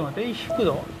ちょっと待って、引く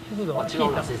ぞ。違うわ先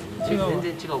生。全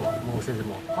然違うわ。もう先生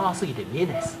もう離すぎて見え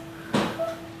ないです。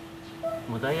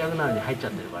もうダイアグナルに入っちゃ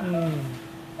ってるから。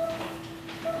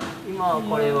今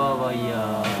これはワイ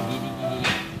ヤーギリギリ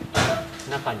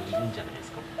中にいるんじゃないで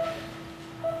すか。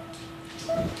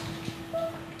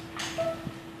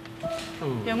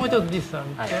いやもうちょっとディスタンス。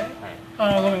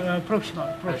あ、ごめん、プロキシマ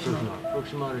ル。プロキシ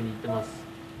マルに行ってます。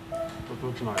プ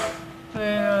ロキシマルです。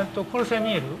コルセア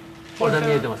見える？コルセア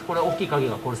見えてます。これ大きい影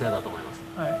がコルセアだと思います。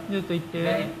はい。ずっと行って。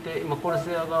で、今コル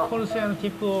セアが。コルセアのティ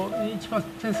ップを一番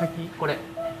先先。これ。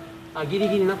あ、ギリ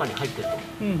ギリ中に入ってる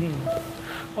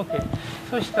と。OK。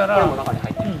そしたら。これも中に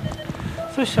入ってる。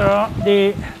そしたら、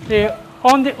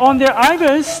on the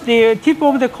ibis, the tip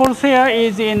of the corsair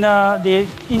is in the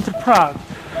interplug.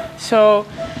 So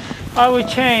I will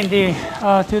change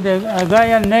to the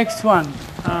Gaia next one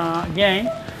again.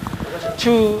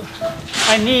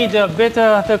 I need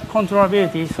better the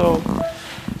controllability. So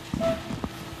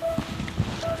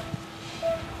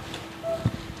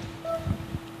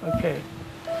okay.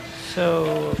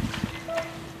 So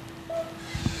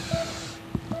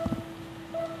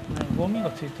ゴミが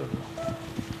ついてる。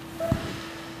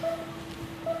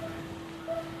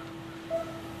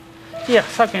Yeah,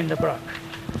 second the block.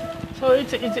 So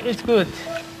it's good.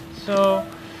 So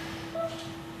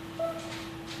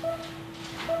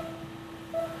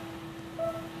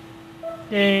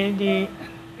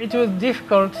it was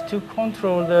difficult to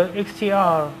control the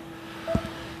XTR.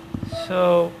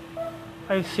 So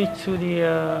I switch to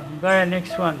the Gaia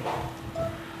next one.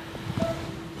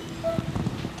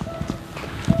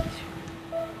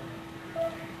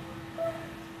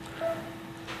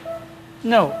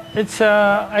 No, it's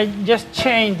I just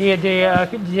changed the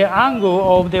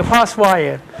angle of the first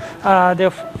wire,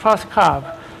 the first curve.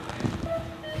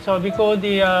 So because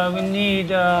we need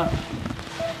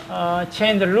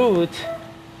change the route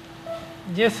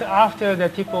just after the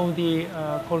tip of the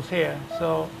corsair.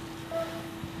 So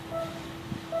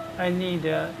I need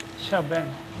a sharp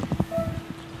bend.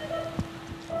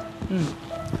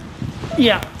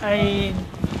 Yeah, I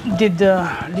did the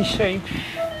reshape.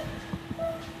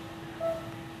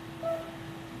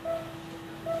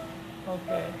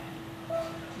 Okay.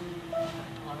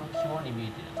 紐に見え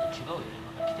てるやつ違うよね。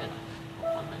まだ来てない。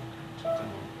わかんない。ちょっとも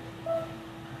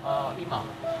う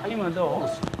今どう？戻っ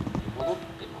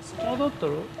てます。戻っと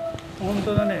る？本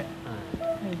当だね。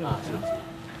あ、すみませ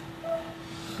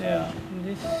ん。Yeah,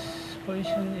 this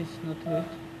position is not good.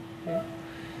 Okay.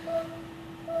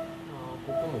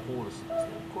 ここもホールスですね。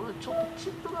これちょっとチ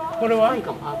ップがこれは？ない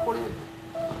かも。あ、これは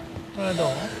どう？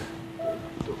待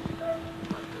っ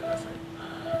てください。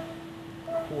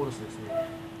ホールスですね。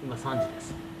今3時で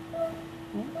す。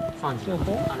3時。ど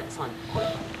こあれ、3時。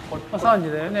これ。あ、3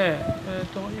時だよね。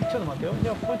ちょっと待ってよ。じ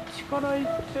ゃあこっちから行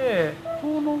って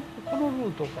このル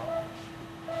ートか。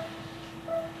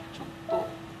ちょっと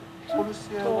コル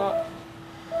セアが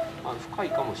深い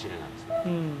かもしれないですね。う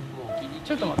ん。もうギリギリ。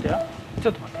ちょっと待ってよ。ち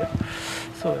ょっと待ってよ。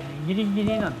そうだね。ギリギ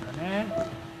リなんだね。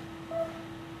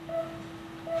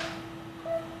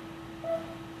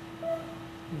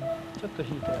ちょっと引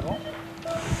いたよ。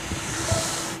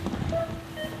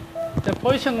The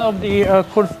position of the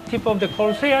tip of the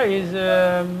corsair is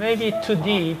maybe too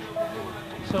deep.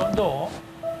 So ど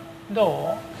う？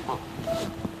あ、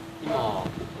今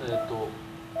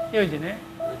4時ね。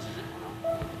4時かな。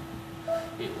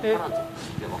わからんぞ。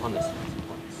いや、わかんないです。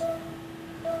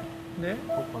で、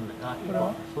わかんない。あ、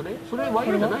これは？それワイ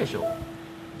ヤーじゃないでしょ。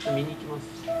見に行きます。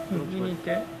見に行っ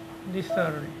て。ディスタ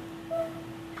ルに。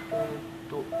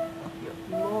いや、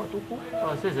今はどこ？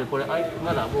あ、先生、これ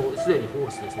まだもうすでにホ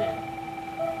ースですね。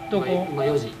どこ？今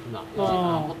4時。今4時。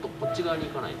もっとこっち側に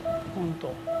行かないと。本当。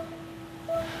こ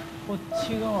っ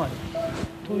ち側に。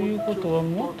ということは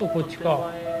もっとこっちか。もっ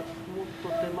と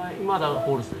手前。まだ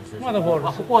ホースですね。まだホールス。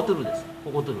あ、ここはトゥルです。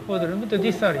ここトゥル。ホールもっとデ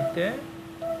ィスタル行って。よい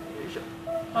しょ。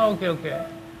あ、OK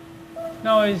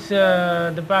OK。Now is the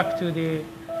back to the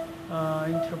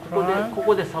interprime。こ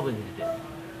こでサブに出てる。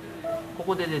こ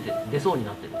こで出そうに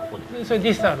なってる。ここで。それデ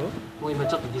ィスタル？もう今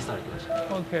ちょっとディスタル来ました。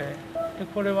OK。で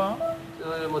これは？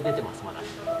もう出てますまだ。も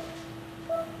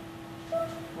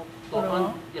っと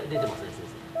いや出てますね先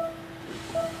生。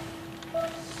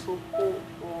そこ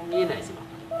見えないです今。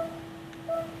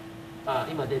あ、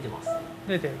今出てます。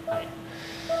出てる。はい。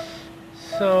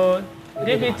So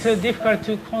if it's difficult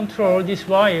to control this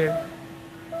wire,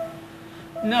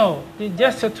 no,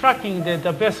 just tracking the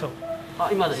vessel. あ、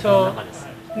今の So 中です。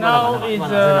now is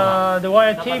the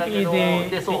wire tip is the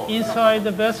inside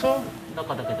the vessel.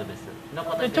 中だけでベスト。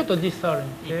中だけ。ちょっとディスタルに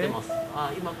行ってます。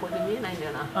あ、今これで見えないんだ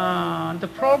よな。The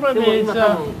problem でも is 今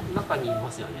多分中にいま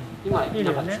すよね。今いる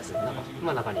よね。中です。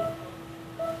今中にいる。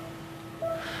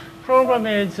problem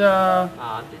is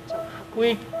あ、出ちゃう。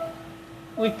we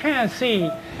can't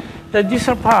see the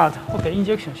distal part. Okay,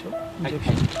 injection しよう。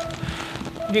Injection.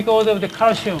 Because of the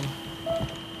calcium.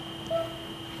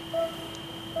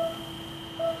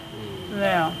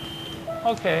 Now,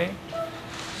 okay.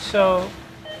 So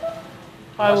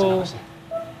I will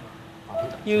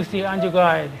use the angio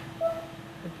guide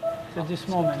at this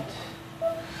moment.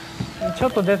 ちょ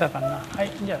っと出たかな。はい、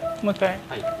じゃあもう一回。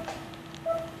はい。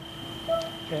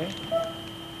Okay.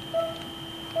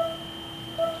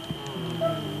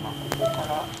 まあここから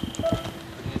と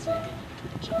りあえず指に取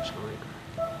っちゃうしかないか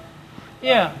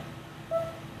Yeah,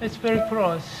 it's very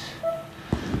close.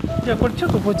 じゃあこれちょ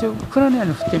っとこっちクラニア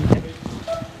ル振ってみて。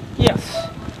Yes,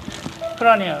 ク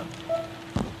ラニアル。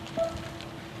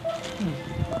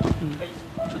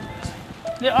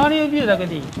で、アーリアビューだけ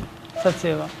でいい。撮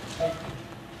影は。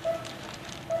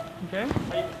Okay?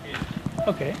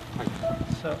 Okay.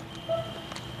 So.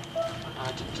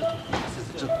 あ、ち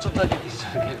ょっとだけいいですか。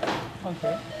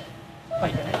Okay.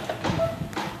 Okay.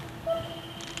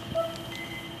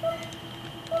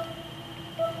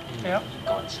 Yeah.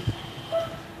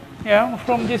 Yeah,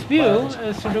 from this view,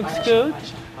 it looks good.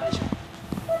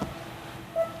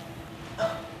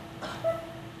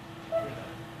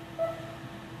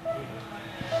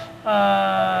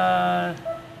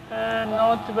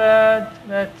 Not bad.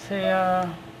 Let's say. I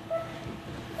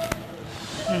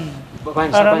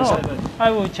don't know.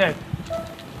 I will check.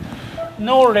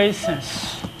 No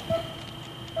license.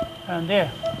 And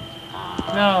there.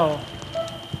 No.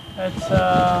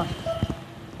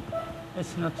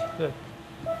 It's not good.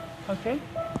 Okay.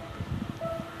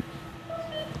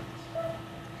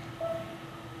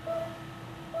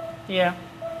 Yeah.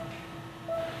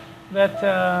 But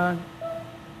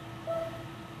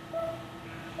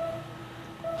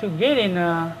to get in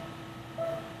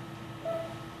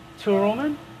to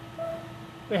Roman,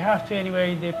 we have to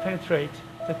anyway penetrate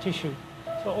the tissue.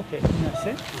 So okay, that's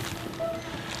it.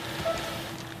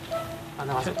 あ、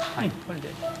流す。はい。これで。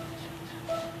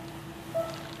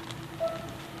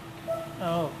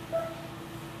Oh.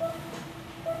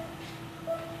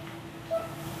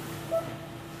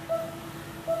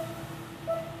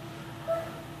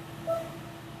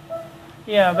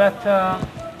 Yeah, but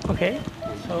okay.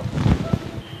 So.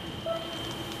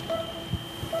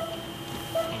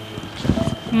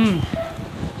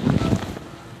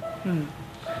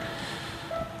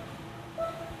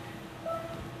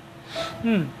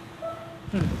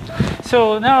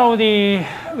 So now we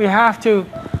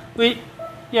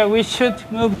should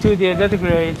move to the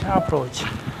retrograde approach.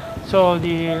 So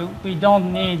we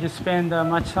don't need to spend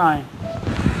much time.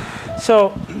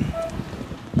 So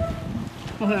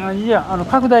いや、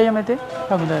拡大やめて、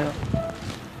拡大を。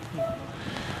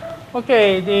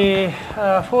Okay,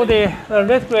 for the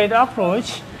retrograde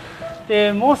approach,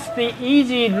 the most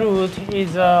easy route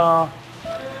is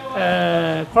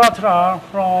collateral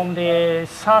from the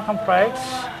circumflex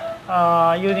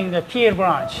using the PL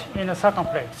branch in the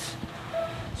circumflex.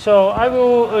 So I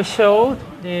will show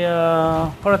the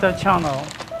collateral channel.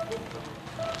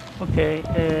 Okay,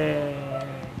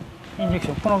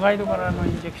 injection. このガイドからのイ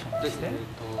ンジェクションですね。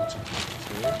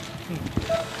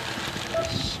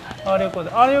あれこう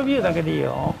だ。あれをビューだけでいい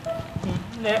よ。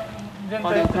で、全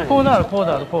体こうなる、こう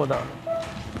なる、こうなる。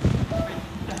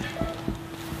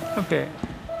Okay.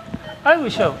 I will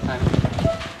show.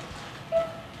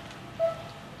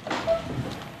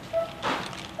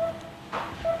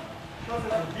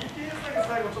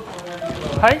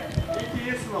 はい。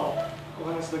DTS のお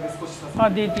話だけ少しさせて。あ、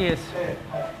DTS。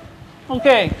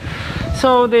Okay.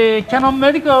 So the Canon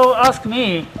Medical asked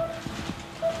me.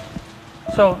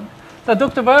 So the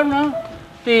Dr. Barna,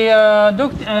 the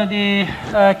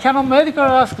Canon Medical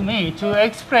asked me to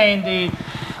explain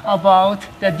about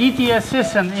the DTS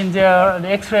system in the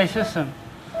X-ray system.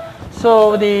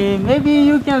 So maybe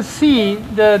you can see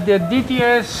the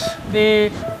DTS,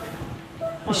 the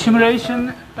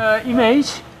simulation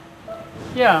image.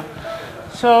 Yeah.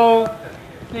 So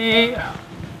the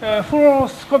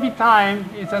fluoroscopy time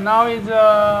is now is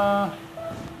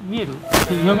middle.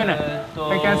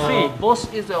 I can see.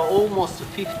 Both is almost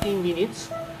 15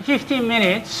 minutes. 15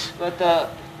 minutes. But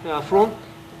front.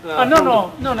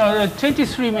 No,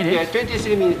 23 minutes. Yeah,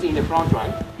 23 minutes in the front,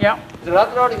 right? Yeah. The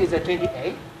lateral is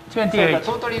 28. 28.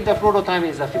 So totally the fluoro time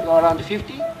is around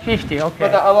 50. 50, okay.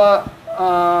 But our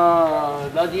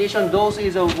radiation dose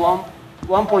is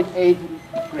 1.8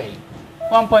 gray.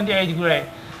 1.8 gray.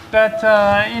 But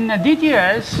in the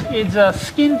DTS, its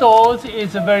skin dose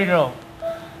is very low.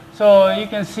 So you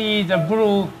can see the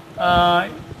blue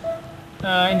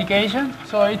indication.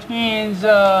 So it means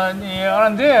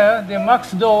around there, the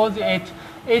max dose is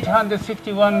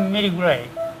 861 milligray.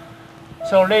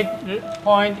 So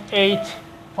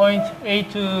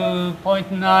 0.8 to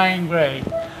 0.9 gray.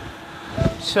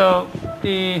 So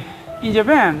in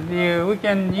Japan, we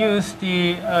can use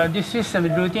this system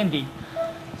routinely.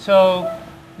 So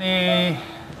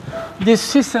this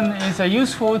system is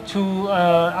useful to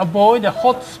avoid a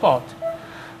hot spot.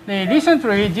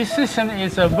 Recently, this system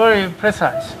is very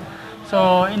precise.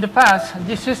 So in the past,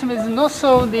 this system is not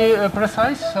so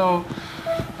precise. So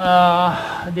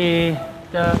the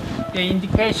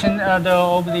indication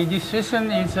of this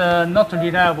system is not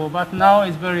reliable, but now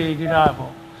it's very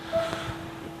reliable.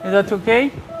 Is that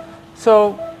okay?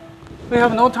 So we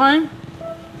have no time.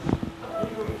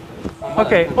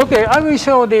 Okay. I will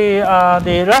show the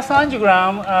last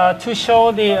angiogram to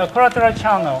show the collateral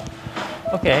channel.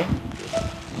 Okay.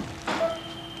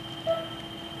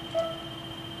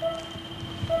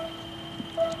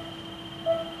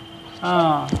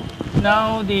 Now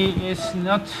it's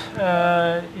not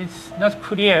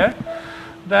clear,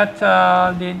 but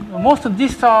the most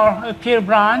distal PL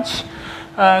branch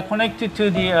connected to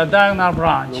the diagonal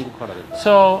branch.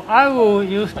 So I will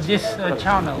use this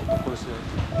channel.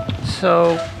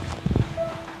 So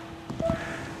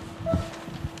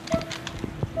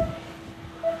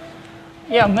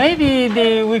yeah, maybe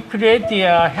we create the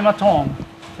hematome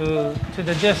to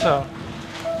the distal.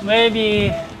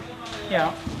 Maybe,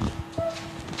 yeah.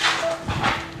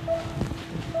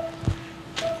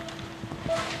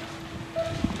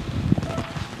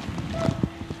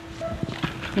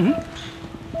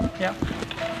 Yeah.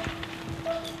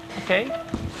 Okay.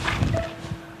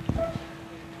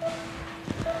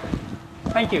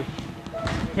 Thank you.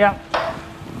 Yeah.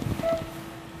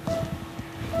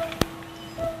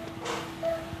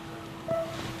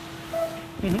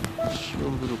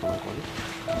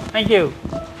 Thank you.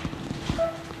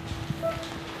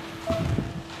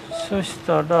 そし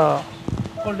たら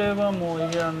これはもうい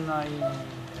らない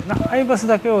な。アイバス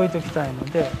だけ置いときたいの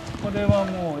で、これは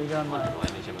もういらない。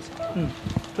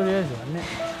とりあえずはね。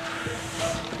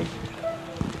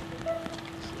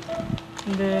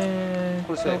で、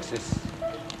これセレクトです。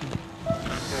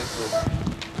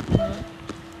だ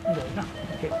よな。OK。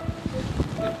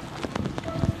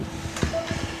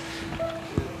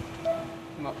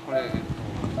これ。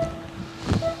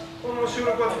この収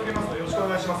録は続けますのでよろしくお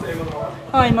願いします。英語のま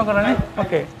まで。今からね。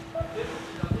OK。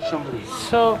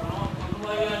So。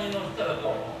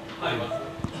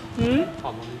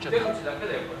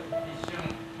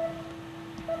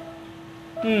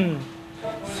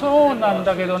そうなん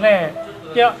だけどね、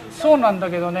いや、そうなんだ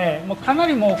けどね、もうかな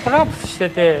りもうコラプスして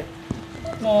て、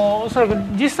もうおそらく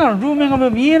実際のルーメンが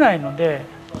見えないので、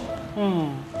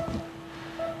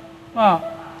まあ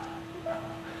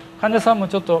患者さんも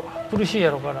ちょっと苦しい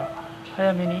やろから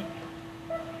早めに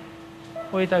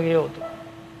終えてあげようと。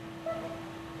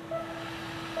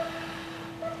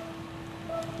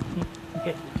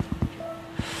OK。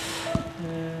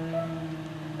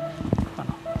かな。ち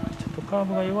ょっとカー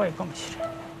ブが弱いかもしれな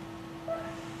い。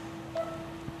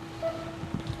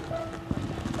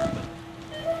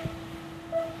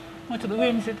もうちょっと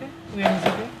上見せて、上見せ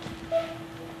て。